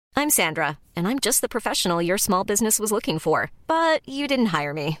I'm Sandra, and I'm just the professional your small business was looking for. But you didn't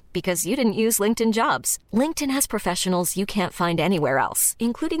hire me because you didn't use LinkedIn Jobs. LinkedIn has professionals you can't find anywhere else,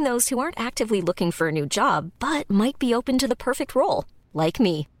 including those who aren't actively looking for a new job, but might be open to the perfect role, like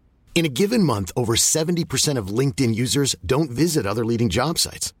me. In a given month, over 70% of LinkedIn users don't visit other leading job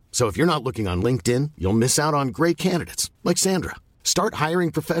sites. So if you're not looking on LinkedIn, you'll miss out on great candidates like Sandra. Start hiring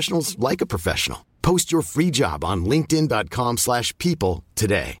professionals like a professional. Post your free job on linkedin.com/people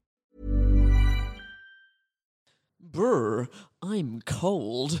today. Brr, I'm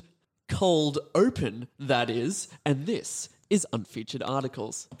cold. Cold open, that is. And this is Unfeatured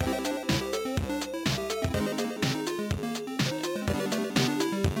Articles.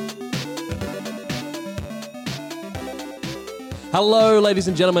 Hello, ladies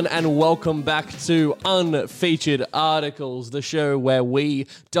and gentlemen, and welcome back to Unfeatured Articles, the show where we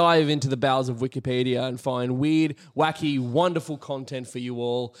dive into the bowels of Wikipedia and find weird, wacky, wonderful content for you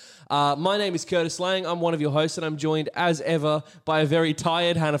all. My name is Curtis Lang. I'm one of your hosts, and I'm joined, as ever, by a very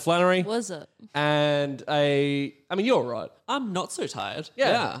tired Hannah Flannery. Was it? And you're all right. I'm not so tired.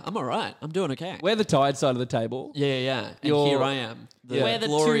 Yeah. I'm all right. I'm doing okay. We're the tired side of the table. Yeah. And here I am. We're the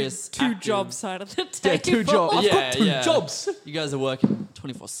glorious two active- job side of the table. Yeah, two jobs. I've got two jobs. You guys are working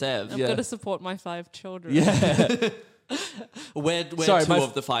 24/7. I've got to support my 5 children. Yeah. We're Sorry, two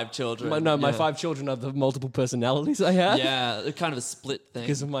of the 5 children. My 5 children are the multiple personalities I have. Yeah, kind of a split thing.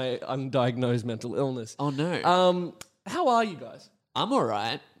 Because of my undiagnosed mental illness. Oh, no. How are you guys? I'm all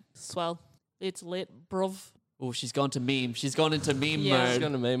right. Swell. It's lit, bruv. Oh, she's gone to meme. She's gone into meme Yeah. mode. It's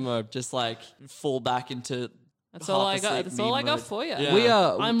going to meme mode. Just like fall back into That's all I got. half-asleep That's all I meme got mode. for you. Yeah. We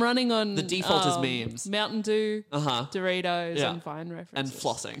are... I'm running on The default is memes. Mountain Dew, Uh-huh. Doritos, Yeah. and Vine references. And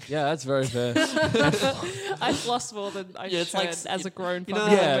flossing. Yeah, that's very fair. I floss more than I Yeah, it's should like as a grown you know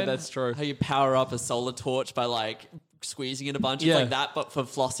fucking Yeah, woman. that's true. How you power up a solar torch by like squeezing it a bunch. Yeah. It's like that, but for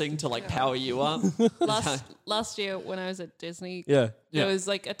flossing to like power you up. Last year when I was at Disney, Yeah. there was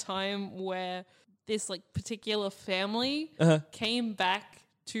like a time where this like particular family came back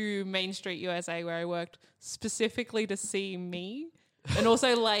to Main Street, USA, where I worked, specifically to see me, and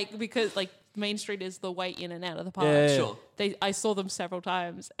also like because like Main Street is the way in and out of the park. Yeah. Sure. I saw them several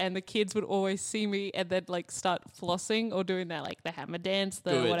times, and the kids would always see me and then like start flossing or doing that like the hammer dance,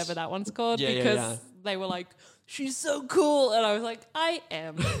 Good. whatever that one's called, Yeah, because they were like, "She's so cool," and I was like, "I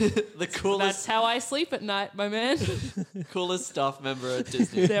am." The That's coolest, how I sleep at night, my man. coolest staff member at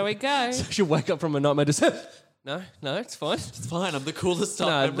Disney. There we go. She'll wake up from a nightmare just... No, it's fine. It's fine. I'm the coolest staff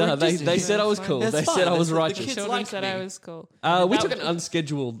member No, at they Disney. said I was cool. That's They fine. said I was The righteous. kids Children like said me. I was cool. We took an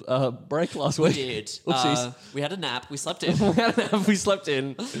unscheduled break last We week. did. Oopsies. We had a nap. We slept in. We slept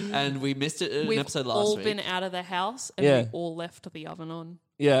in. And we missed it an We've episode last all week. been out of the house and Yeah. we all left the oven on.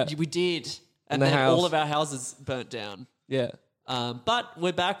 Yeah. We did. And the then house. all of our houses burnt down. Yeah. But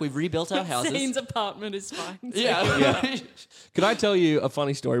we're back. We've rebuilt our houses. Zane's apartment is fine. Yeah. Could I tell you a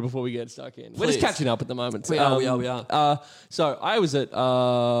funny story before we get stuck in? We're just Please. catching up at the moment. We are. So I was at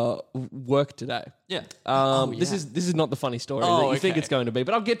work today. Yeah. This is not the funny story Oh, that you think okay. it's going to be,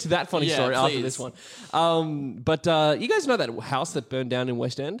 but I'll get to that funny Yeah, story after please. this one. But you guys know that house that burned down in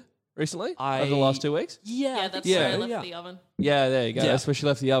West End recently over the last 2 weeks? Yeah, that's Yeah. where I left the oven. Yeah, there you go. Yeah. That's where she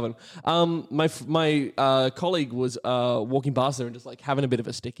left the oven. My colleague was walking past there and just like having a bit of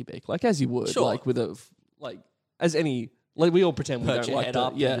a sticky beak, like as you would, Sure. like with a as any. Like we all pretend we Perch don't your like head to,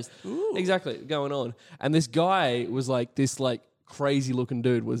 up and yeah, just, exactly going on. And this guy was like this like crazy looking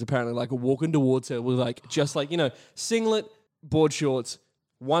dude was apparently like walking towards her with like just like singlet, board shorts,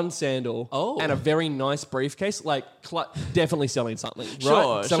 one sandal, and a very nice briefcase. Like definitely selling something, right?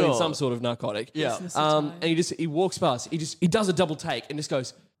 Sure, Selling sure. some sort of narcotic. Yeah. And he walks past. He does a double take and just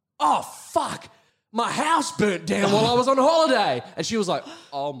goes, "Oh fuck. My house burnt down while I was on holiday." And she was like,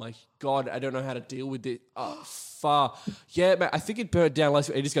 "Oh my God, I don't know how to deal with it." Oh, far. Yeah, man, I think it burnt down last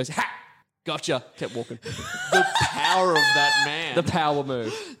week. He just goes, "Ha! Gotcha." Kept walking. The power of that man. The power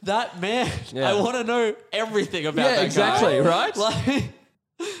move. That man. Yeah. I want to know everything about Yeah, that exactly, guy. right? Like,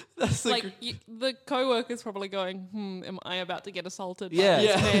 that's Like the co-worker's probably going, am I about to get assaulted Yeah. by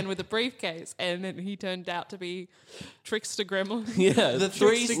this Yeah. man with a briefcase? And then he turned out to be Trickster Gremlin. Yeah. the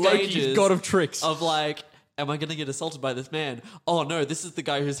three Loki's stages god of tricks. of like, am I going to get assaulted by this man? Oh no, this is the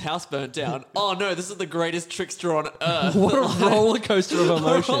guy whose house burnt down. Oh no, this is the greatest trickster on earth. What a roller coaster of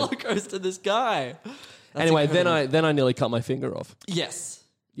emotion. roller coaster, this guy. Anyway, then I nearly cut my finger off. Yes.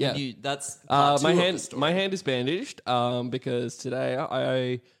 Yeah. That's part my two of hand the story. my hand is bandaged because today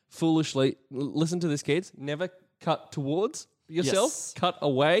I foolishly listen to this, kids. Never cut towards yourself. Yes. Cut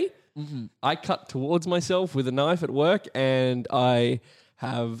away. Mm-hmm. I cut towards myself with a knife at work, and I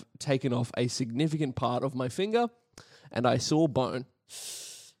have taken off a significant part of my finger, and I saw bone.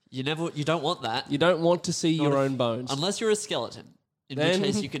 You don't want that. You don't want to see your own bones. Unless you're a skeleton. In Then-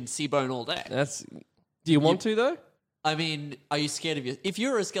 which case you can see bone all day. Do you want to, though? I mean, are you scared of if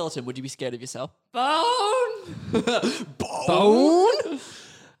you're a skeleton, would you be scared of yourself? Bone. Bone?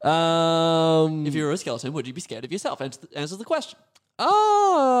 If you were a skeleton, would you be scared of yourself? Answer the question.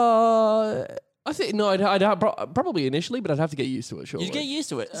 I think no. I'd probably initially, but I'd have to get used to it. Sure, You'd get used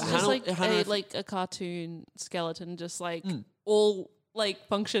to it. It's just like a cartoon skeleton, just like all like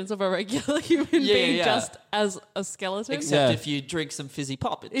functions of a regular human being, just as a skeleton. Except if you drink some fizzy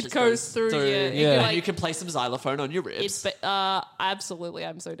pop, it just goes through. Yeah. And you can play some xylophone on your ribs. Absolutely,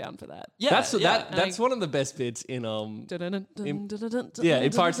 I'm so down for that. Yeah, that's one of the best bits in in Pirates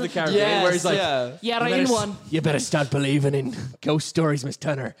of the Caribbean, Yes, where he's like, you're in one. You better start believing in ghost stories, Miss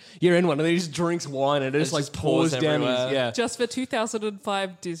Turner. You're in one, and then he just drinks wine and it just like pours down his Just for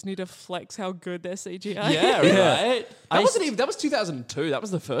 2005 Disney to flex how good their CGI. Yeah, right. That was 2002. That was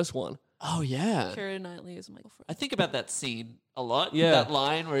the first one. Oh yeah. Keira Knightley is my girlfriend. I think about that scene a lot. Yeah. That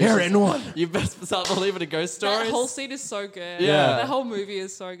line where You're he's in one. You best start believing in ghost stories. That whole scene is so good. Yeah. The whole movie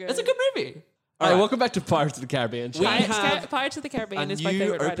is so good. It's a good movie. All right, welcome back to Pirates of the Caribbean. Pirates of the Caribbean A is my new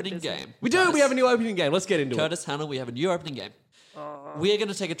favorite ride opening of Disney. game. We do. We have a new opening game. Let's get into Curtis, Hannah, we have a new opening game. We are going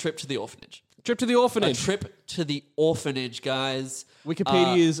to take a trip to the orphanage. it. Trip to the A orphanage. trip to the orphanage, guys.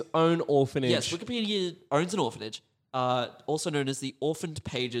 Wikipedia's own orphanage. Yes, Wikipedia owns an orphanage, also known as the Orphaned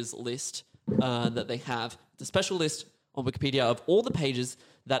Pages list that they have. It's a special list on Wikipedia of all the pages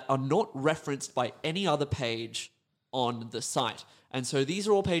that are not referenced by any other page on the site. And so these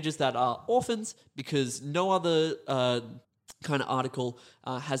are all pages that are orphans because no other kind of article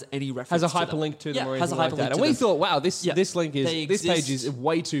has any reference has a to them. hyperlink to them or has a anything like hyperlink that. to And we them. thought, wow, this link is They this page exist. is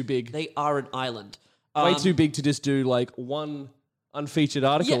way too big. They are an island. Way too big to just do like one unfeatured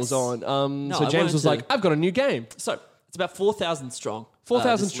articles Yes. on. No, So I James wanted was to- like, I've got a new game. So it's about 4,000 strong.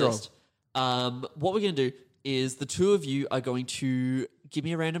 4,000 this strong. list. What we're going to do is the two of you are going to give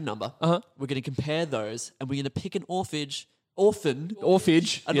me a random number. We're going to compare those, and we're going to pick an orphanage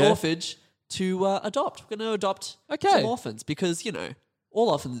to adopt. We're going to adopt some orphans because, all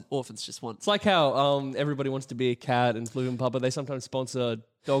orphans just want... It's like how everybody wants to be a cat and Blue and Papa. They sometimes sponsor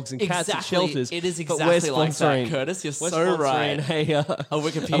dogs and cats at shelters. It is but we're exactly like that, sponsoring- Curtis. You're We're so right. sponsoring A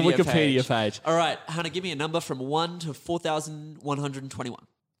Wikipedia page. All right, Hannah, give me a number from 1 to 4,121.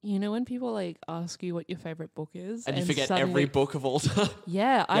 You know when people like ask you what your favorite book is, And you forget suddenly- every book of all time.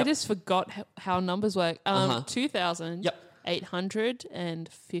 Yeah, I Yep. just forgot how numbers work. 2,000. Yep.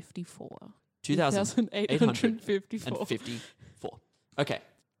 854. 2,854. 2,854. Okay.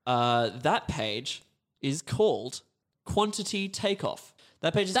 That page is called Quantity Takeoff.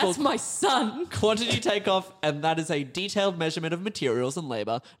 That page is That's called my son. Quantity Takeoff, and that is a detailed measurement of materials and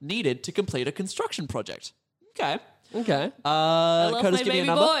labor needed to complete a construction project. Okay. Okay. I love Curtis, my give me a baby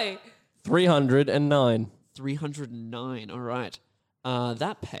number. boy. 309. 309. All right.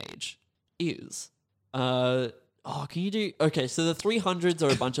 That page is... can you do... Okay, so the 300s are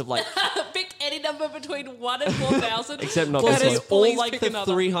a bunch of like... Pick any number between 1 and 4,000. Except not Well, this see, one. all please like pick the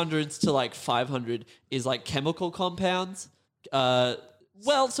another. 300s to like 500 is like chemical compounds.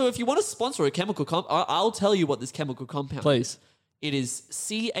 Well, so if you want to sponsor a chemical I'll tell you what this chemical compound Please. is. It is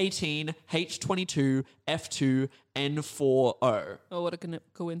C18H22F2N40. Oh, what a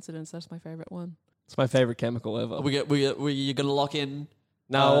coincidence. That's my favorite one. It's my favorite chemical ever. You're going to lock in?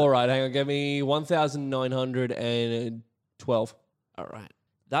 No, all right. Hang on. Give me 1,912. All right.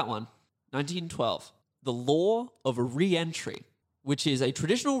 That one, 1912. The law of re-entry, which is a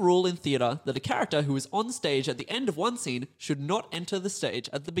traditional rule in theatre that a character who is on stage at the end of one scene should not enter the stage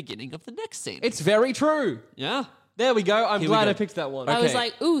at the beginning of the next scene. It's very true. Yeah. There we go. I'm Here we glad go. I picked that one. I was Okay.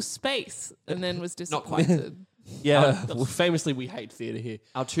 like, ooh, space. And then was Not quite. disappointed. Yeah. Well, famously, we hate theatre here.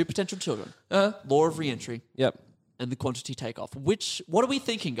 Our two potential children. Law of re-entry Yep. and the quantity takeoff. What are we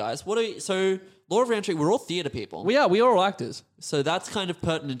thinking, guys? So law of re-entry, we're all theatre people. We are. We are all actors. So that's kind of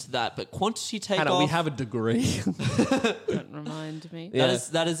pertinent to that. But quantity takeoff... Hannah, we have a degree. Don't remind me. Yeah.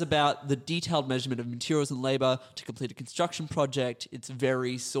 That is about the detailed measurement of materials and labour to complete a construction project. It's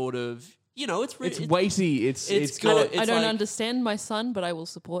very sort of... it's weighty. It's good. got... I don't like- understand my son, but I will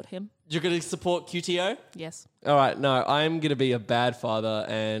support him. You're going to support QTO? Yes. All right. No, I'm going to be a bad father,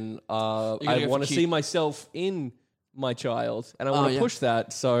 and gonna I go want for to cute- see myself in my child, and I want to yeah. push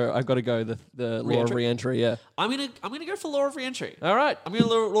that. So I've got to go the law of Re-entry? re-entry. Yeah. I'm gonna go for law of re-entry. All right. I'm going to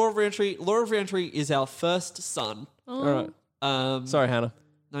law of re-entry. Law of re-entry is our first son. All right. Sorry, Hannah.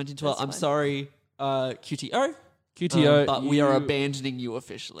 1912. That's I'm fine. sorry, QTO. QTO. But we are abandoning you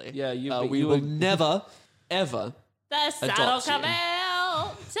officially. Yeah, you- we you will were- never, ever. The sun will Adopt come you.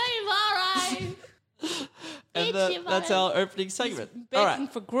 out tomorrow. And Itchy that's bum. our opening segment. All Begging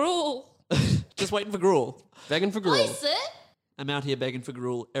right. for gruel. Just waiting for gruel. Begging for gruel. I'm out here begging for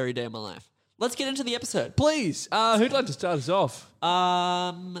gruel every day of my life. Let's get into the episode. Please, who'd like to start us off?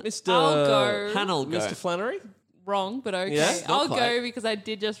 Mr. I'll go. Hannah'll go. Mr. Flannery? Wrong, but okay. Yeah? Not I'll quite. go because I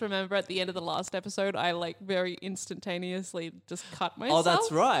did just remember at the end of the last episode, I like very instantaneously just cut myself. Oh,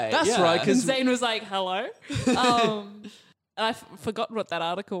 that's right. That's yeah. right, And 'cause- Zane was like, hello. I forgot what that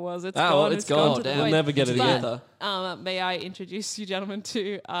article was. It's Oh, gone. well, it's gone. To the Damn. We'll void. never get it But, again. may I introduce you gentlemen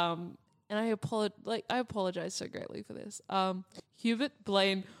to, and I apologize so greatly for this. Hubert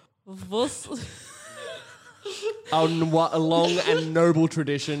Blaine Vos. What a long and noble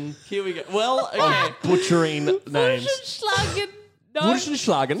tradition Here we go. Well, okay. butchering names. Wuschenschlagen. No.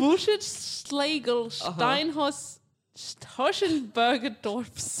 Wuschenschlagen. Wuschenschlegel. Steinhaus.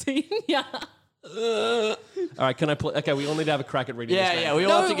 Hoschenbergerdorf Senior. All right, can I play? Okay, we all need to have a crack at reading this name. we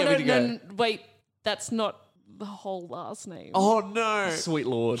all have to get ready to go. Wait, that's not the whole last name. Oh, no. Sweet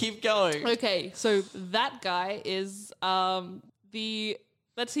Lord. Keep going. Okay, so that guy is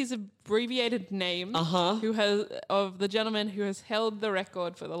that's his abbreviated name. Who has of the gentleman who has held the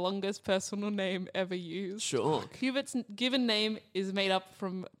record for the longest personal name ever used. Sure. Hubert's given name is made up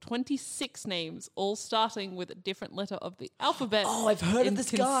from 26 names, all starting with a different letter of the alphabet. Oh, I've heard of in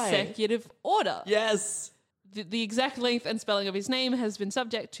this guy. consecutive order. Yes. The exact length and spelling of his name has been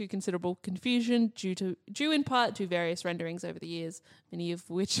subject to considerable confusion due in part to various renderings over the years, many of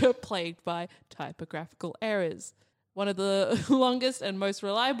which are plagued by typographical errors. One of the longest and most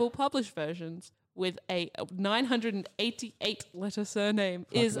reliable published versions with a 988-letter surname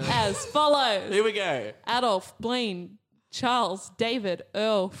is as follows. Here we go. Adolf, Blaine, Charles, David,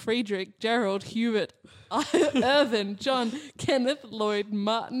 Earl, Friedrich, Gerald, Hubert, Irvin, John, Kenneth, Lloyd,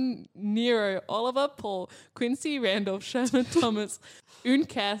 Martin, Nero, Oliver, Paul, Quincy, Randolph, Sherman, Thomas,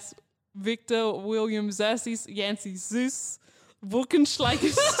 Uncas, Victor, William, Xerxes, Yancey, Zeus,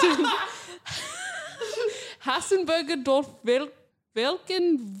 Vulkenschleichen, Hassenberger, Dorf,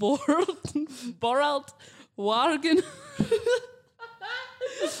 Velken, Boralt, Wargen.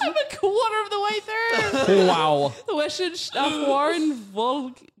 I'm a quarter of the way through. Wow. Western Staff Warren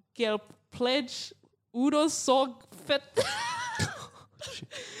Volgel Pledge Udo Sog Fet. That's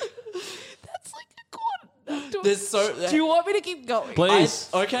like a quarter. There's so. Do you want me to keep going? Please.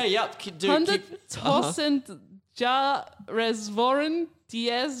 Okay, yep. Hundred Tausend Ja Resvoren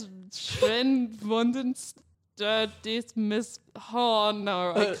Diaz Schwen Wunden Dismiss. Oh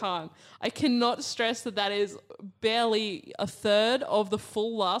no, I can't. I cannot stress that is barely a third of the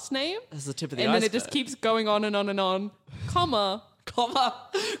full last name. That's the tip of the And iceberg. then it just keeps going on and on and on. Comma.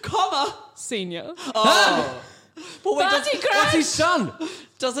 Senior. Oh. Well, wait, Barty What's Crash! his son?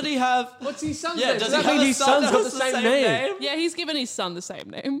 doesn't he have... What's his son's Yeah, name? does Does he that have mean a his son son's that got the has same name? Yeah, he's given his son the same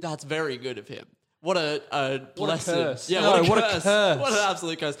name. That's very good of him. What a blessed... curse. Yeah, No, what a curse. What an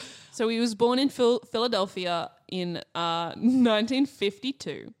absolute curse. So he was born in Philadelphia in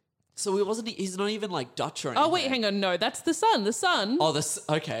 1952. So he wasn't... He's not even like Dutch or anything. Oh, wait, hang on. No, that's the son. The son. Oh, this...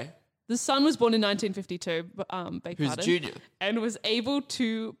 Okay. The son was born in 1952, beg Who's pardon, junior? and was able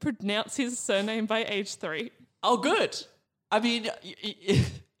to pronounce his surname by age 3. Oh, good. I mean...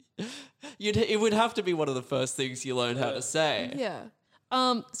 it would have to be one of the first things you learn how to say. Yeah.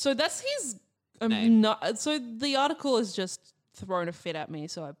 So that's his Name. so the article has just thrown a fit at me,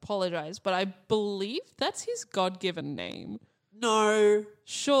 so I apologize, but I believe that's his God-given name. No.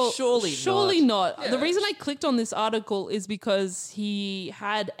 Surely not. The reason I clicked on this article is because he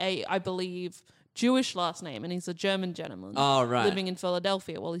had I believe, Jewish last name, and he's a German gentleman. Oh, right. Living in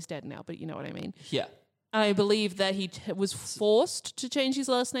Philadelphia. Well, he's dead now, but you know what I mean. Yeah. I believe that he was forced to change his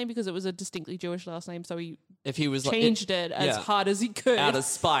last name because it was a distinctly Jewish last name, so he If he was changed it as yeah. hard as he could. Out of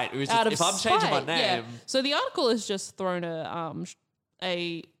spite. It was Out just, of if I'm changing my spite, name... yeah. So the article has just thrown a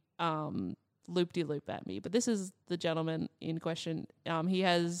loop-de-loop at me, but this is the gentleman in question. He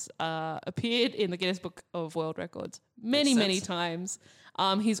has appeared in the Guinness Book of World Records many times.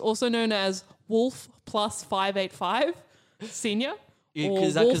 He's also known as Wolf plus 585 Senior. Yeah, or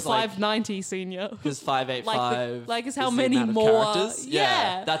 'cause that- Wolf 'cause, like- 590 Senior. Because 585... Like is how is the many amount of more characters.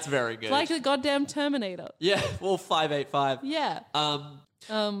 Yeah. That's very good. Like the goddamn Terminator. Yeah, well, 585. Yeah. I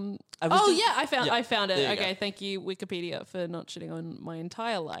was Oh just- yeah, I found it. there you Okay, go. thank you Wikipedia for not shitting on my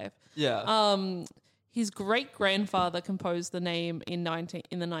entire life. Yeah. His great grandfather composed the name in the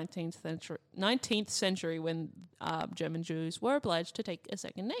 19th century when German Jews were obliged to take a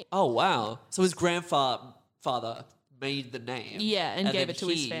second name. Oh, wow. So his grandfather made the name. Yeah, and gave then it to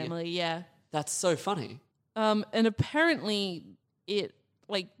his he- family. Yeah. That's so funny. And apparently it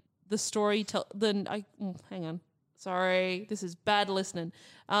the story hang on. Sorry, this is bad listening.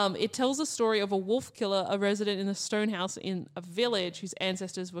 It tells the story of a wolf killer, a resident in a stone house in a village whose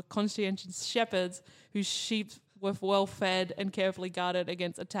ancestors were conscientious shepherds whose sheep were well fed and carefully guarded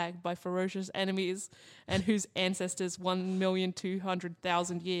against attack by ferocious enemies, and whose ancestors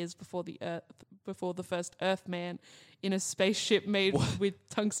 1,200,000 years before the first Earthman in a spaceship made with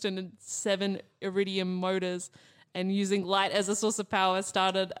tungsten and 7 iridium motors and using light as a source of power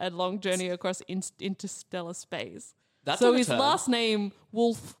started a long journey across interstellar space. So his last name,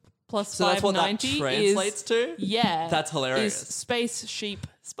 Wolf plus So that's what that 590, translates to? Yeah. That's hilarious. Is space sheep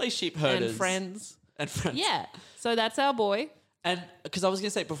Space sheep herders. and friends. And friends. Yeah. So that's our boy. And because I was going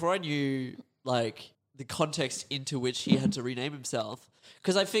to say, before I knew like the context into which he had to rename himself,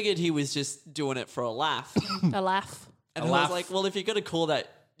 because I figured he was just doing it for a laugh. A laugh. And I was like, well, if you're going to call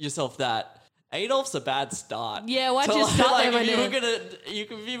yourself that, Adolf's a bad start. Yeah, why'd you start there, if you man?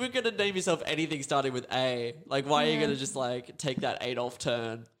 if you were gonna name yourself anything starting with A, like why are you gonna just like take that Adolf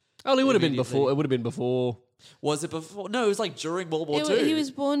turn? Oh, it would have been Immediately. before. It would have been before. Was it before? No, it was like during World War II. He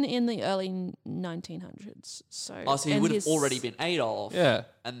was born in the early 1900s. So, he would have already been Adolf. Yeah.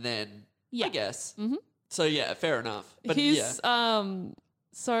 And then, Yeah. I guess. Mm-hmm. So yeah, fair enough. But His, yeah.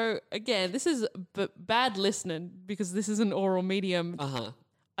 So again, this is bad listening because this is an oral medium. Uh-huh.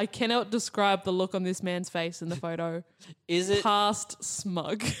 I cannot describe the look on this man's face in the photo. Is it? Past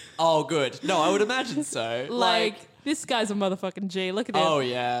smug. Oh, good. No, I would imagine so. Like this guy's a motherfucking G. Look at him. Oh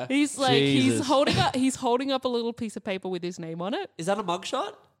yeah. He's like Jesus. he's holding up a little piece of paper with his name on it. Is that a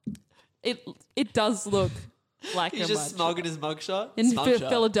mugshot? It does look like He's a just mugshot. smugging his mugshot. In Smugshot.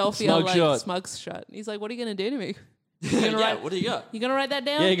 Philadelphia, Smugshot. like Smugshot. He's like, "What are you gonna do to me? Yeah. What do you got? You gonna write that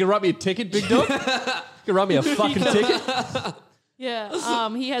down?" Yeah, you can write me a ticket, big dog. You can write me a fucking ticket. Yeah.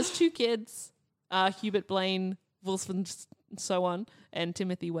 He has 2 kids, Hubert Blaine, Wilson, so on, and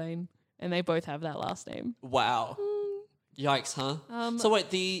Timothy Wayne, and they both have that last name. Wow. Yikes, huh? So wait,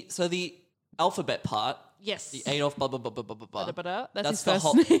 the alphabet part, Yes. the Adolf blah blah blah blah blah blah. Blah. That's his the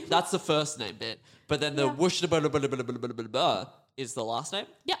first name. That's the first name bit. But then the whoosh blah blah blah blah blah blah blah is the last name.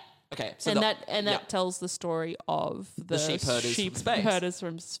 Yeah. Okay. So And that tells the story of the sheep herders from space. herders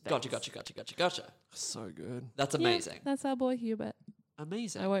from space. Gotcha. So good. That's Yeah, amazing. that's our boy Hubert.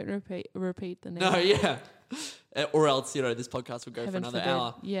 Amazing. I won't repeat the name. No, yeah. Or else, this podcast would go Heaven for another forbid.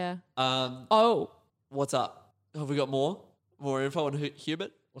 hour. Yeah. Um, Oh. what's up? Have we got more info on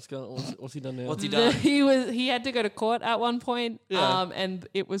Hubert? What's he done now? What's he done? He had to go to court at one point, Yeah. and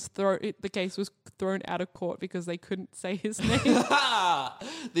it was the case was thrown out of court because they couldn't say his name.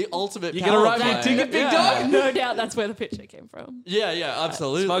 The ultimate. You gonna write me a power ticket, play. big Yeah. dog? No doubt that's where the picture came from. Yeah,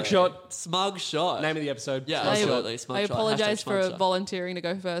 absolutely. Smugshot. Smugshot. Name of the episode. Yeah, Smugshot. absolutely. I Smugshot. apologize Hashtag for smugshot. volunteering to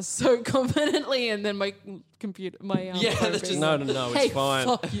go first so confidently, and then my computer, Yeah, phone that's being just- No, like, it's "Hey, fine.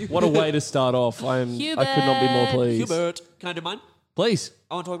 fuck you." What a way to start off. I could not be more Hubert. pleased. Hubert, can I do mine? Please.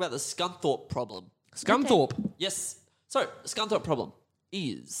 I want to talk about the Scunthorpe problem. Scunthorpe. Yes. So, Scunthorpe problem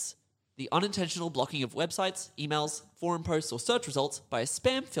is the unintentional blocking of websites, emails, forum posts, or search results by a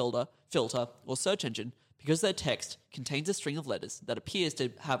spam filter, or search engine because their text contains a string of letters that appears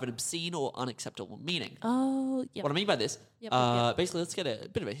to have an obscene or unacceptable meaning. Oh, yeah. What I mean by this, Yep. basically, let's get a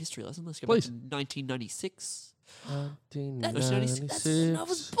bit of a history lesson. Let's go Please. back to 1996. That's when I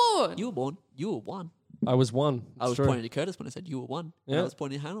was born. You were born. You were one. I was one. I was It's true. pointing to Curtis when I said you were one. And I Yeah. was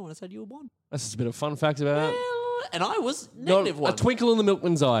pointing to Hannah when I said you were one. That's just a bit of fun fact about And I was Not negative one. a twinkle in the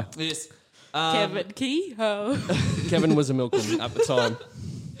milkman's eye. Yes. Kevin Kehoe. Kevin was a milkman at the time.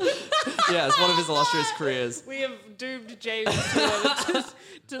 Yeah, it's one of his illustrious careers. We have doomed James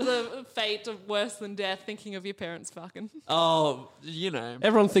to the fate of worse than death, thinking of your parents fucking. Oh,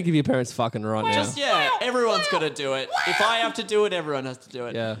 Everyone think of your parents fucking right now. Just, everyone's got to do it. If I have to do it, everyone has to do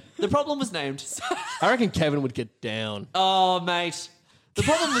it. Yeah. The problem was named. I reckon Kevin would get down. Oh, mate. The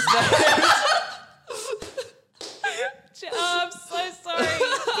problem was named. Oh, I'm so sorry.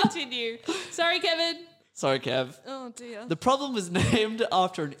 Continue. Sorry, Kevin. Sorry, Kev. Oh, dear. The problem was named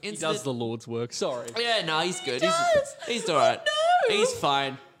after an He incident. does the Lord's work. Sorry. Yeah, no, he's good. does. He's all right. No. He's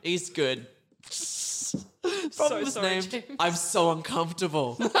fine. He's good. Problem was sorry, named. James. I'm so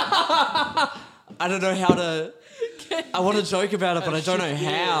uncomfortable. I don't know how to. I want to joke about it, but I don't know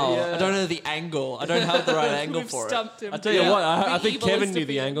how. yeah. I don't know the angle. I don't have the right angle We've for stumped it. him. I tell you Yeah. what, I The think evil Kevin is knew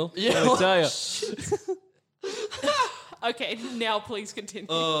the defeated. angle. Yeah. Let me tell you. Okay, now please continue.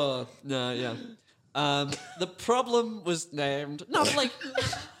 Oh no, yeah. The problem was named. No, but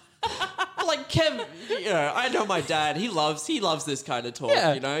like Kev. I know my dad. He loves this kind of talk.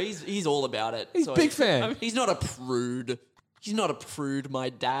 Yeah. He's all about it. He's a big fan. He's not a prude. He's not a prude. My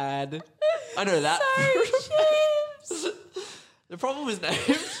dad. I know that. Sorry, James. The problem was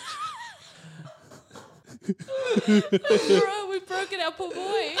named. Bro, we've broken our poor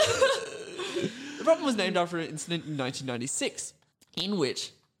boy. The problem was named after an incident in 1996 in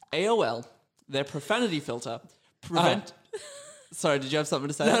which AOL, their profanity filter, Sorry, did you have something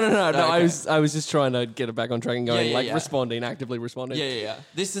to say? No. Okay. I was just trying to get it back on track and going Yeah. responding, actively responding. Yeah.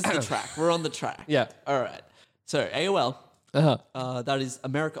 This is the track. We're on the track. Yeah. All right. So AOL, Uh-huh. that is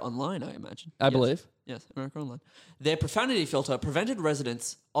America Online, I imagine. I believe. Yes, America Online. Their profanity filter prevented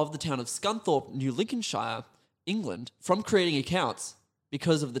residents of the town of Scunthorpe, New Lincolnshire, England, from creating accounts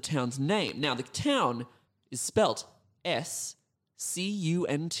because of the town's name. Now, the town is spelt SCUNT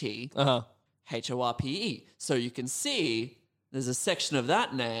HORPE. So you can see there's a section of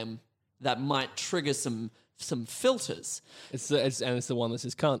that name that might trigger some filters. It's the one that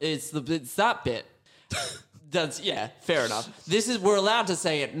says cunt. It's that bit. That's fair enough. We're allowed to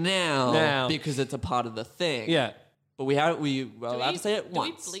say it now because it's a part of the thing. Yeah. But we were allowed to say it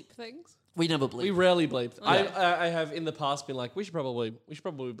once. Do we bleep things? We never bleep. We rarely bleep. I have in the past been like, we should probably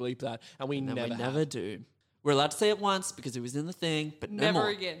bleep that, and we No, never we have. never do. We're allowed to say it once because it was in the thing, but no Never more.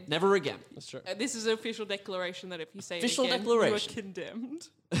 again. Never again. That's true. This is an official declaration that if you say Official it again, declaration. you are condemned.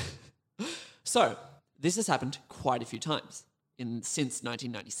 So this has happened quite a few times since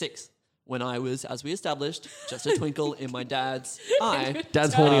 1996. When I was, as we established, just a twinkle in my dad's eye.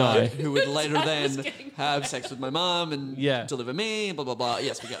 Dad's horny eye. Who would later Dad was then getting have sex with my mum and deliver me, blah, blah, blah.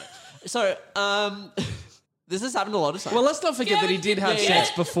 Yes, we get it. So, this has happened a lot of times. Well, let's not forget that he did have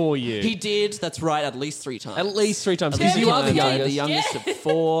sex before you. He did, that's right, at least 3 times. At least 3 times. At Because least you are the 3 times. youngest. The youngest of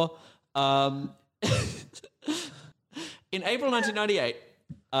 4. In April 1998,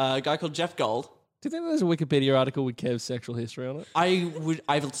 a guy called Jeff Gold. Do you think there's a Wikipedia article with Kev's sexual history on it?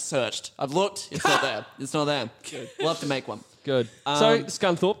 I've searched. I've looked. It's not there. It's not there. Good. We'll have to make one. Good. So,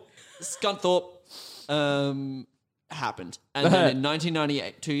 Scunthorpe. Scunthorpe happened. And then in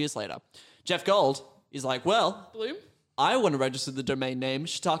 1998, 2 years later, Jeff Gold is like, well, Bloom? I want to register the domain name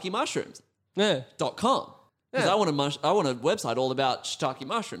shitakemushrooms.com. Yeah. Because I want a website all about shiitake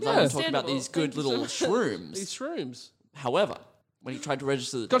mushrooms. I want to talk about Understandable. these good Thank you little so shrooms. These shrooms. However, when he tried to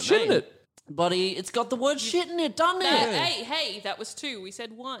register the Got domain, shit in it. Buddy, it's got the word shit in it, doesn't it? Hey, that was 2. We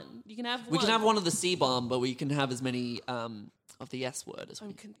said 1. You can have 1. We can have one of the C-bomb, but we can have as many of the S word as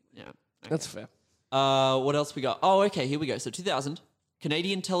we Yeah. Okay. That's fair. What else we got? Oh, okay, here we go. So 2000,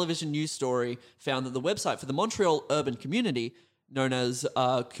 Canadian television news story found that the website for the Montreal urban community, known as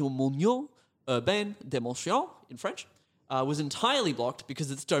Communion Urbaine de Montréal in French, was entirely blocked because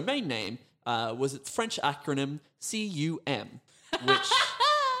its domain name was its French acronym CUM, which...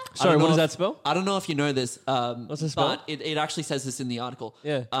 Sorry, what does that spell? I don't know if you know this, What's it spell? but it actually says this in the article.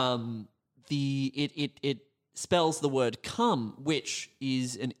 Yeah. It spells the word cum, which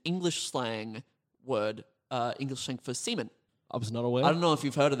is an English slang word, English slang for semen. I was not aware. I don't know if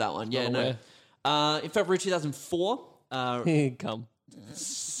you've heard of that one. Yeah, Not no. In February 2004, Come.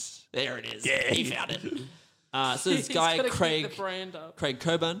 there it is. Yeah, he found it. So this He's guy, gotta keep Craig the brand up.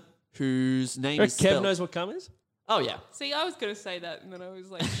 Coburn, whose name Kev is spelled... knows what cum is? Oh, yeah. See, I was going to say that, and then I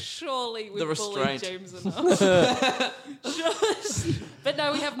was like, surely we've The bullied restraint. James enough. Sure. But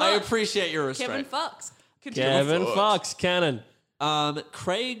no, we have not. I appreciate your Kevin restraint. Fox. Continue. Kevin Fox, canon.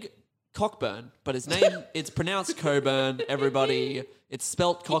 Craig Cockburn, but his name, it's pronounced Coburn, everybody. It's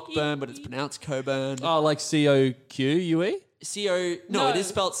spelt Cockburn, but it's pronounced Coburn. Oh, like C-O-Q-U-E? No, it is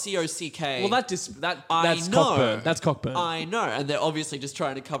spelt C-O-C-K. Well, that's I know. Cockburn. That's Cockburn. I know, and they're obviously just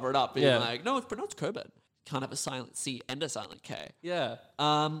trying to cover it up, being Yeah. like, no, it's pronounced Coburn. Can't have a silent C and a silent K. yeah.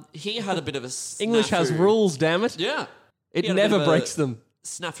 He had a bit of a English has snafu. rules, damn it. Yeah. It He had a bit never of a breaks them.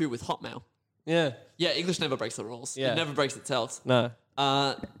 Snafu with Hotmail. Yeah. Yeah, English never breaks the rules. Yeah. It never breaks itself. No.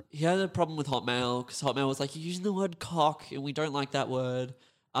 He had a problem with Hotmail because Hotmail was like, you're using the word cock and we don't like that word.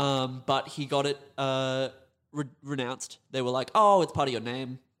 But he got it renounced. They were like, oh, it's part of your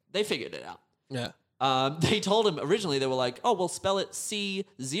name. They figured it out. Yeah. They told him originally, they were like, oh, well, spell it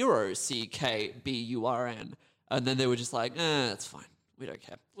C0CKBURN. And then they were just like, that's fine. We don't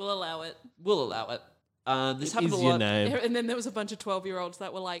care. We'll allow it. We'll allow it. This It happened is a your lot. name. And then there was a bunch of 12-year-olds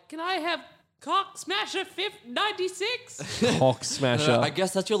that were like, can I have Cock Smasher 96? Cock smasher. I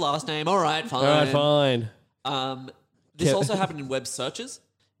guess that's your last name. All right, fine. All right, fine. This Yeah. also happened in web searches.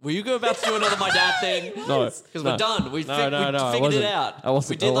 Were you about to do another my dad thing? No. Because we're done. We No, figured I it wasn't. out. I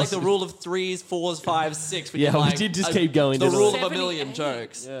wasn't. We did I like the wasn't. rule of 3s, 4s, 5s, 6. Yeah, we like did just keep going, The didn't rule we? of a million 78.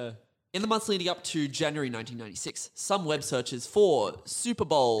 jokes. Yeah. In the months leading up to January 1996, some web searches for Super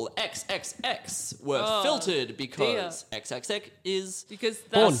Bowl XXX were filtered because XXX is... Because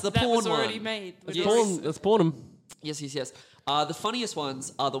Porn. that The porn was already one. made. Yes. Let's pawn them. Yes. The funniest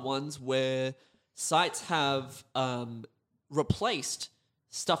ones are the ones where sites have replaced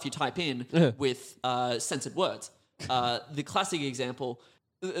stuff you type in with censored words. The classic example,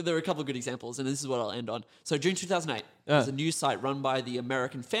 there are a couple of good examples, and this is what I'll end on. So June 2008, there's a news site run by the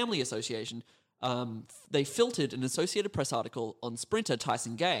American Family Association. They filtered an Associated Press article on sprinter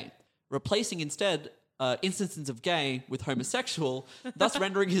Tyson Gay, replacing instead instances of gay with homosexual, thus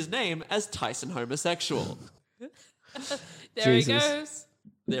rendering his name as Tyson Homosexual. There he Jesus. goes.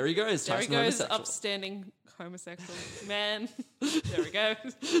 There he goes, There he Tyson goes, Homosexual. upstanding homosexual man. There he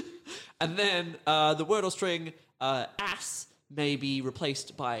goes. And then the word or string ass may be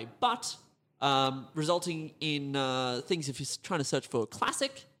replaced by butt, resulting in things if you're trying to search for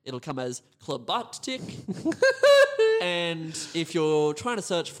classic, it'll come as clubbutt-tick. And if you're trying to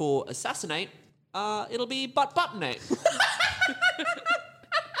search for assassinate, it'll be butt-buttonate.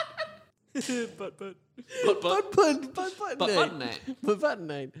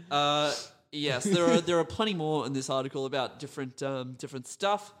 Buttonate. Yes, there are plenty more in this article about different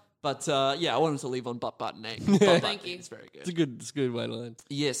stuff. But I wanted to leave on butt-buttonate. Thank you. It's very good. It's a good way to learn.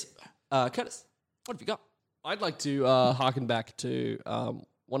 Yes. Curtis, what have you got? I'd like to harken back to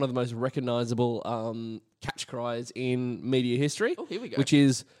one of the most recognisable catch cries in media history. Oh, here we go. Which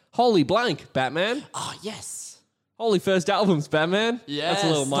is "Holy blank, Batman!" Oh, yes. Holy first albums, Batman. Yes. That's a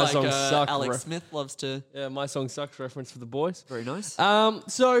little My like, Song Suck. Alex Smith loves to... Yeah, My Song Sucks reference for the boys. Very nice.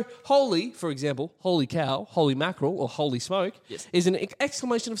 So, holy, for example, holy cow, holy mackerel, or holy smoke, Yes. is an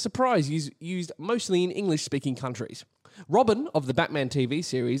exclamation of surprise used mostly in English-speaking countries. Robin of the Batman TV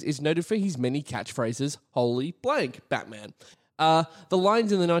series is noted for his many catchphrases, holy blank, Batman. The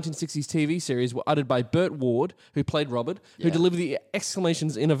lines in the 1960s TV series were uttered by Burt Ward, who played Robin, who delivered the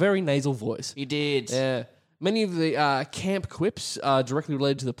exclamations in a very nasal voice. He did. Yeah. Many of the camp quips are directly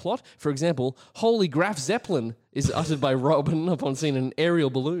related to the plot. For example, holy Graf Zeppelin is uttered by Robin upon seeing an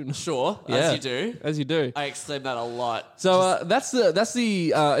aerial balloon. Sure, Yeah. as you do. As you do. I exclaim that a lot. So that's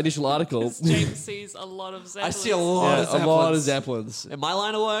the initial article. James sees a lot of Zeppelins. I see a lot of A Zeppelins. lot of Zeppelins. In my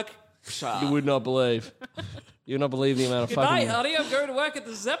line of work, You would not believe. You would not believe the amount of Good night, fucking... honey. I'm going to work at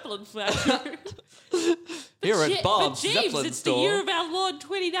the Zeppelin factory. here but at Bob's James, Zeppelin it's store, the year of our Lord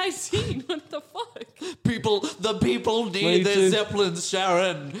 2019. What the fuck? the people need Me their too. Zeppelins,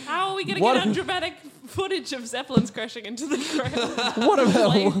 Sharon. How are we going to What- get undramatic footage of Zeppelins crashing into the ground? What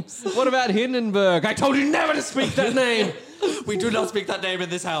about Flames. what about Hindenburg? I told you never to speak that name. We do not speak that name in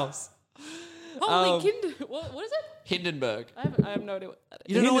this house. Holy what is it? Hindenburg. I have no idea what that is.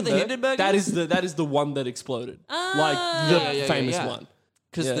 You don't know what the Hindenburg is? That is the one that exploded. Like the yeah, famous yeah. one.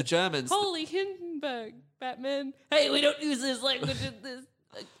 Because Yeah. the Germans... Holy Hindenburg, Batman. Hey, we don't use this language in this.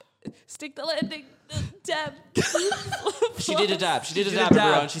 Stick the landing. Dab. She did a dab. She did a did a dab, dab.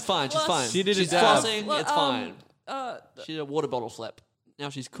 everyone. She's fine. She's fine. She did a she's dab. flossing. Well, it's fine. Uh, She did a water bottle flip. Now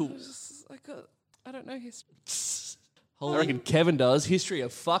she's cool. I don't know his. I reckon Kevin does. History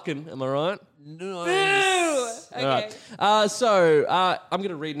of fucking, am I right? Nice. Okay. All right. I'm going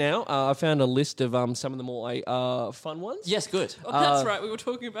to read now. I found a list of some of the more fun ones. Yes, good. Oh, that's right. We were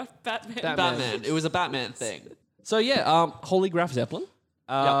talking about Batman. Batman. It was a Batman thing. So yeah, Holy Graf Zeppelin.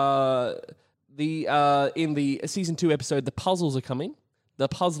 In the season 2 episode, The Puzzles Are Coming. The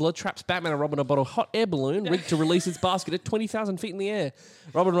puzzler traps Batman and Robin aboard a hot air balloon rigged to release its basket at 20,000 feet in the air.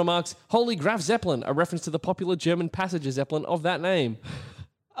 Robin remarks, "Holy Graf Zeppelin," a reference to the popular German passenger Zeppelin of that name.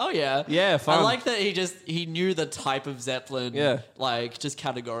 Oh, yeah. Yeah, fun. I like that he knew the type of Zeppelin. Yeah. Like, just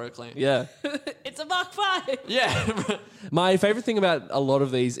categorically. Yeah. It's a Mach 5. Yeah. My favorite thing about a lot of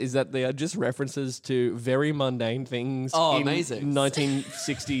these is that they are just references to very mundane things Oh, in amazing.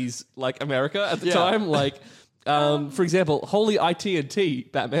 1960s like America at the Yeah. time. Like, for example, Holy IT&T,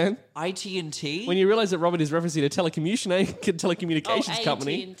 Batman. IT&T? When you realize that Robin is referencing a telecommunications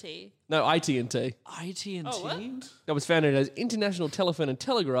company. AT&T. No, IT&T. IT&T? Oh, what? That was founded as International Telephone and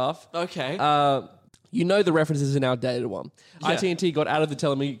Telegraph. Okay. You know the reference is an outdated one. Yeah. IT&T got out of the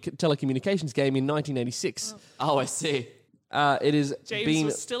telecommunications game in 1986. oh, I see. It is James been...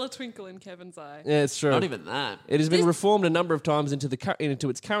 was still a twinkle in Kevin's eye. Yeah, it's true. Not even that. It has been reformed a number of times into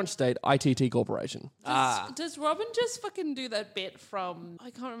its current state, ITT Corporation. Does Robin just fucking do that bit from... I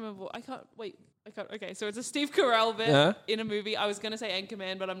can't remember. Okay, so it's a Steve Carell bit in a movie. I was going to say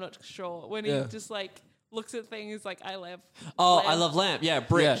Anchorman, but I'm not sure. When he just like looks at things like, I love Oh, lamp. I love Lamp. Yeah,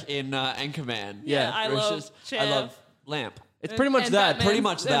 Brick Yeah. in Anchorman. Yeah, I Where it's love I Chair. love Lamp. It's pretty much And that. Batman- Pretty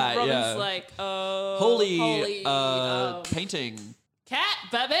much and that, Robin's yeah. like, Holy, painting. cat,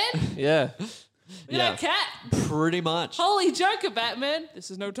 Batman. Yeah. Look Yeah. at that cat. Pretty much. Holy Joker, Batman. This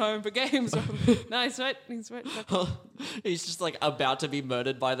is no time for games. Nice, right? He's right. He's just like about to be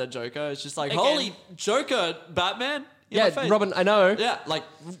murdered by the Joker. It's just like, Again. holy Joker, Batman. Yeah, my face. Robin, I know. Yeah,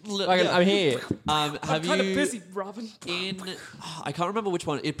 I'm here. Have I'm kind of you busy, Robin. I can't remember which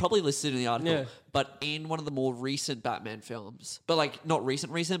one. It probably listed in the article. Yeah. But in one of the more recent Batman films, but like not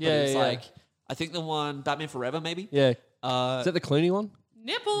recent, but Yeah, it's yeah. like I think the one Batman Forever, maybe. Yeah. Is that the Clooney one?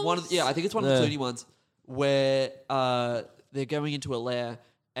 Nipples. I think it's one of the Clooney ones where they're going into a lair,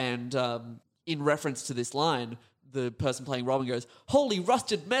 and in reference to this line, the person playing Robin goes, "Holy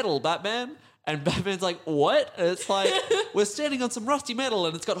rusted metal, Batman!" And Batman's like, "What?" And it's like, "We're standing on some rusty metal,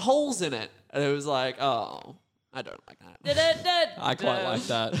 and it's got holes in it." And it was like, "Oh, I don't like that." I quite like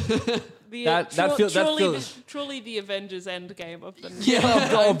that. Truly the Avengers Endgame of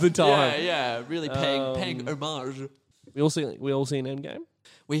the of the time. Yeah, really paying homage. We all seen Endgame?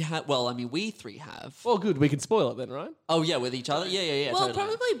 We three have. Well, good. We can spoil it then, right? Oh yeah, with each other. Yeah. Well, totally.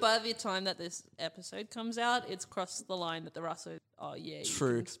 probably by the time that this episode comes out, it's crossed the line that the Russos. Oh yeah, you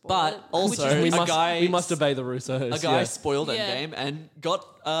True. can spoil But it. also- Which is We must obey the Russos. A guy yeah. spoiled Yeah. Endgame and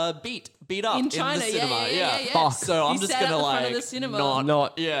got beat up in China. the cinema. Yeah. Fuck. So I'm He just sat gonna at the front like of the cinema.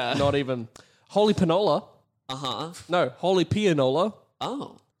 Not even. Holy Panola. No, Holy Pianola.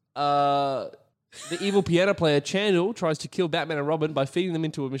 Oh. The evil piano player Chandel tries to kill Batman and Robin by feeding them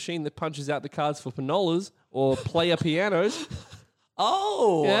into a machine that punches out the cards for panolas or player pianos.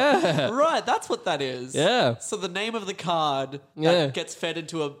 Oh. Yeah. Right. That's what that is. Yeah. So the name of the card Yeah. that gets fed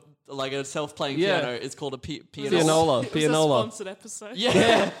into a self-playing Yeah. piano is called a piano. Pianola. It was a Pianola. sponsored episode.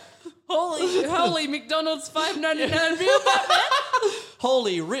 Yeah. Holy McDonald's $5.99 meal, Batman.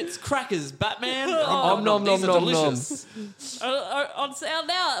 Holy Ritz crackers, Batman. Nom, These nom, are nom, delicious. On sale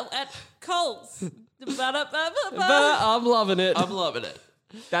now at Coles. I'm loving it. I'm loving it.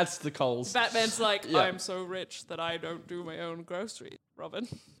 That's the Coles. Batman's like, I'm so rich that I don't do my own groceries, Robin.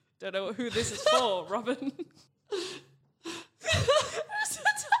 Don't know who this is for, Robin.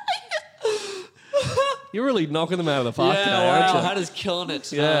 You're really knocking them out of the park today, Yeah, aren't wow. you? Hannah's killing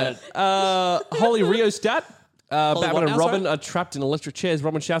it Yeah. tonight. Holy Rheostat. Batman what and now, Robin sorry? are trapped in electric chairs.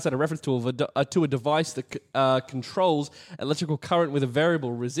 Robin shouts out a reference to a device that controls electrical current with a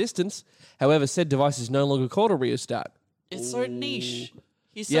variable resistance. However, said device is no longer called a rheostat. It's so niche.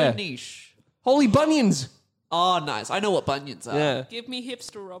 He's so Yeah. niche. Holy bunions! Oh, nice. I know what bunions are. Yeah. Give me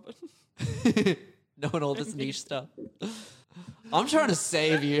hipster, Robin. Knowing all this niche stuff. I'm trying to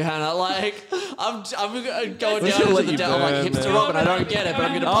save you, Hannah. Like, I'm going down gonna to let the you down like burn, hipster man. Robin. I don't get it, but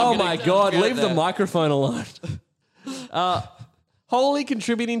I'm going to. Oh my God! Leave the microphone alone. Wholly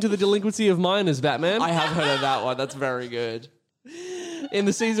contributing to the delinquency of minors, Batman. I have heard of that one. That's very good. In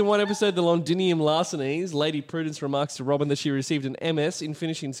the season 1 episode, The Londinium Larcenies, Lady Prudence remarks to Robin that she received an MS in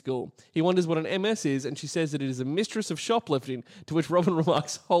finishing school. He wonders what an MS is, and she says that it is a mistress of shoplifting, to which Robin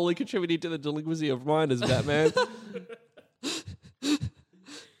remarks, wholly contributing to the delinquency of minors, Batman.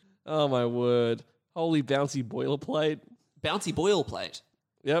 Oh, my word. Holy bouncy boilerplate. Bouncy boil plate.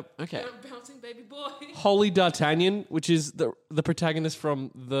 Yep. Okay. Bouncing baby boy. Holy D'Artagnan, which is the protagonist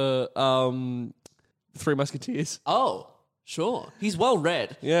from the Three Musketeers. Oh, sure. He's well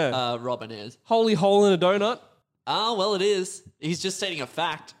read. Yeah. Robin is. Holy hole in a donut. Ah, well, it is. He's just stating a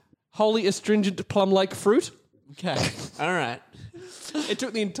fact. Holy astringent plum-like fruit. Okay. All right. It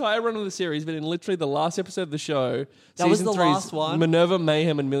took the entire run of the series, but in literally the last episode of the show, That was season the 3's last one? Minerva,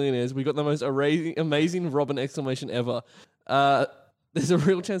 Mayhem, and Millionaires, we got the most amazing Robin exclamation ever. There's a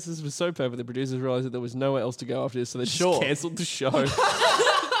real chance this was so perfect the producers realised that there was nowhere else to go after this, so they just cancelled the show.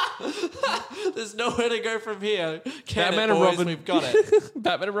 There's nowhere to go from here. Batman it, and boys? Robin. We've got it.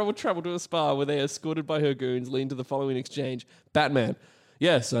 Batman and Robin travel to a spa where they are escorted by her goons, leading to the following exchange. Batman.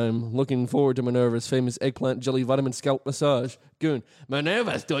 Yes, I'm looking forward to Minerva's famous eggplant jelly vitamin scalp massage. Goon.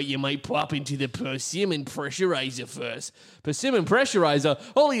 Minerva thought you might pop into the persimmon pressurizer first. Persimmon pressurizer?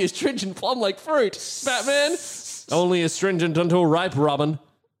 Only astringent plum-like fruit. Batman. Only astringent until ripe, Robin.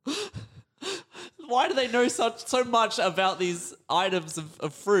 Why do they know so much about these items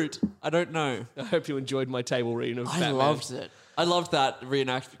of fruit? I don't know. I hope you enjoyed my table reading of Batman. I loved it. I loved that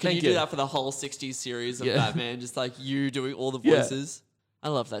reenactment. Can Thank you do you. that for the whole 60s series of Yeah. Batman? Just like you doing all the Yeah. voices. I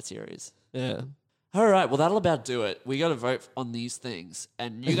love that series. Yeah. All right, well, that'll about do it. We got to vote on these things.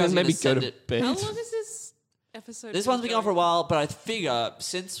 And you guys maybe maybe go send to it. bed. How long is this episode? This one's been going for a while, but I figure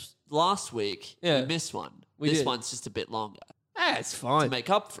since last week, Yeah. we missed one. We This did. one's just a bit longer It's to fine. make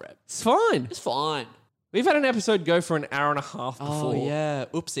up for it. It's fine. It's fine. We've had an episode go for an hour and a half before. Oh, yeah.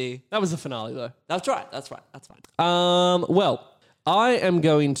 Oopsie. That was the finale, though. That's right. That's right. That's fine. Well, I am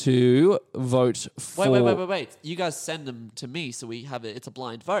going to vote for... Wait. You guys send them to me so we have it. It's a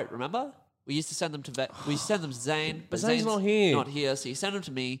blind vote, remember? We used to send them to we send them to Zane, but Zane's not here. Not here, so you send them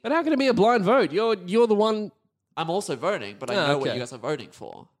to me. But how can it be a blind vote? You're the one... I'm also voting, but I Oh, know what okay. you guys are voting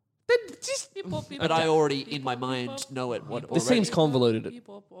for. But I already, in my mind, know it. What This already. seems convoluted.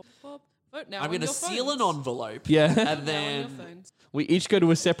 I'm going to seal an envelope. Yeah. And then... We each go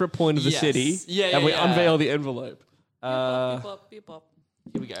to a separate point of the Yes. city, Yeah, and we yeah. unveil the envelope. Here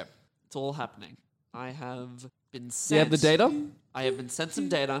we go. It's all happening. I have been sent... Do you have the data? I have been sent some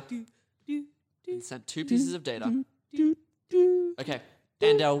data. Been sent 2 pieces of data. Okay.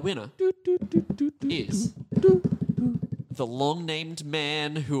 And our winner is the long-named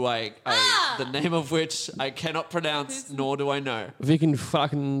man who the name of which I cannot pronounce, nor do I know. If you can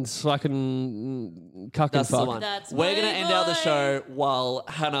fucking cuck and That's the fuck. one. That's We're my going to end out the boy. show while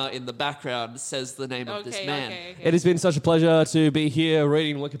Hannah in the background says the name of this man. Okay. It has been such a pleasure to be here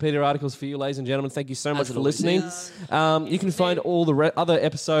reading Wikipedia articles for you, ladies and gentlemen. Thank you so much it for always listening. is. You can find all the other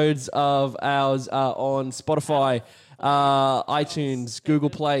episodes of ours on Spotify, iTunes, Google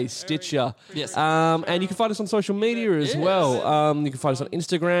Play, Stitcher. Yes. And you can find us on social media as well. You can find us on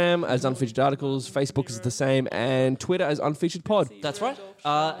Instagram as Unfeatured Articles, Facebook is the same, and Twitter as Unfeatured Pod. That's right.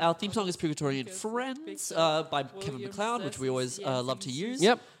 Our theme song is Purgatorian Friends by Kevin MacLeod, which we always love to use.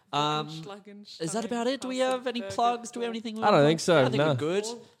 Yep. Is that about it? Do we have any plugs? Do we have anything? I don't think so, I think no. we're good.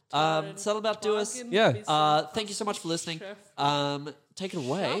 That'll about do us. Yeah. Thank you so much for listening. Take it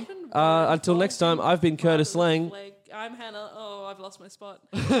away. Until next time, I've been Curtis Lang. I'm Hannah. Oh, I've lost my spot.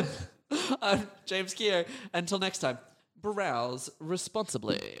 I'm James Keogh. Until next time, browse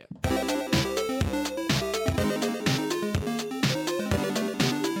responsibly.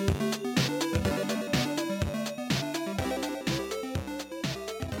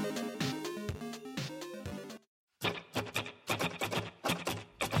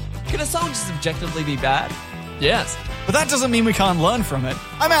 Can a song just objectively be bad? Yes. But that doesn't mean we can't learn from it.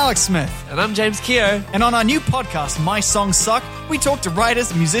 I'm Alex Smith. And I'm James Keogh. And on our new podcast, My Songs Suck, we talk to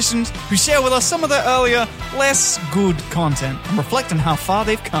writers and musicians who share with us some of their earlier, less good content and reflect on how far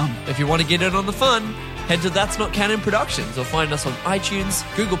they've come. If you want to get in on the fun, head to That's Not Canon Productions or find us on iTunes,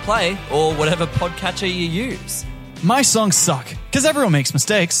 Google Play, or whatever podcatcher you use. My Songs Suck, because everyone makes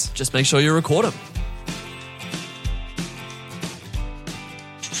mistakes. Just make sure you record them.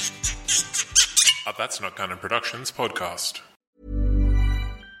 A That's Not Canon Productions podcast.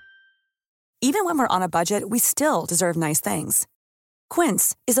 Even when we're on a budget, we still deserve nice things.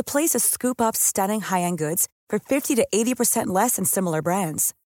 Quince is a place to scoop up stunning high-end goods for 50 to 80% less than similar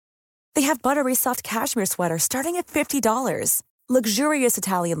brands. They have buttery soft cashmere sweaters starting at $50, luxurious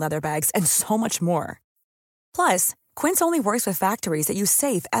Italian leather bags, and so much more. Plus, Quince only works with factories that use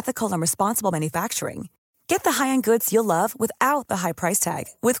safe, ethical, and responsible manufacturing. Get the high-end goods you'll love without the high price tag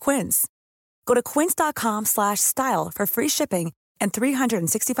with Quince. Go to quince.com/style for free shipping and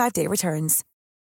 365-day returns.